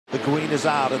green is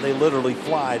out, and they literally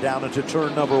fly down into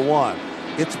turn number 1.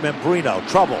 It's Membrino,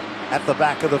 trouble at the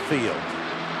back of the field.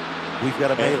 We've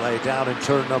got a melee down in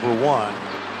turn number 1.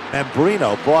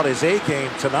 Membrino brought his A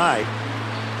game tonight,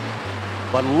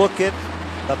 but look at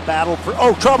the battle for,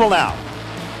 oh, trouble now.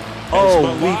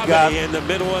 Oh, we've got in the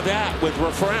middle of that with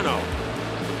Refrano.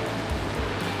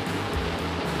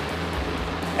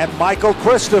 And Michael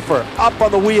Christopher up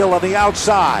on the wheel on the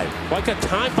outside. Like a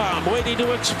time bomb waiting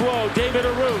to explode. David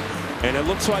Arute. And it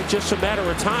looks like just a matter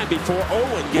of time before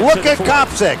Owen gets Look at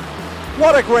Kopsick.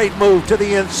 What a great move to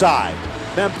the inside.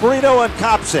 Membrino and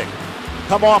Kopsick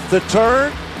come off the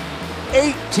turn.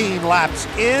 18 laps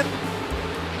in.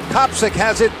 Kopsick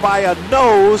has it by a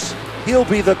nose. He'll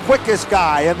be the quickest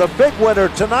guy. And the big winner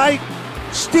tonight,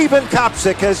 Stephen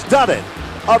Kopsick has done it.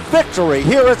 A victory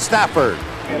here at Stafford.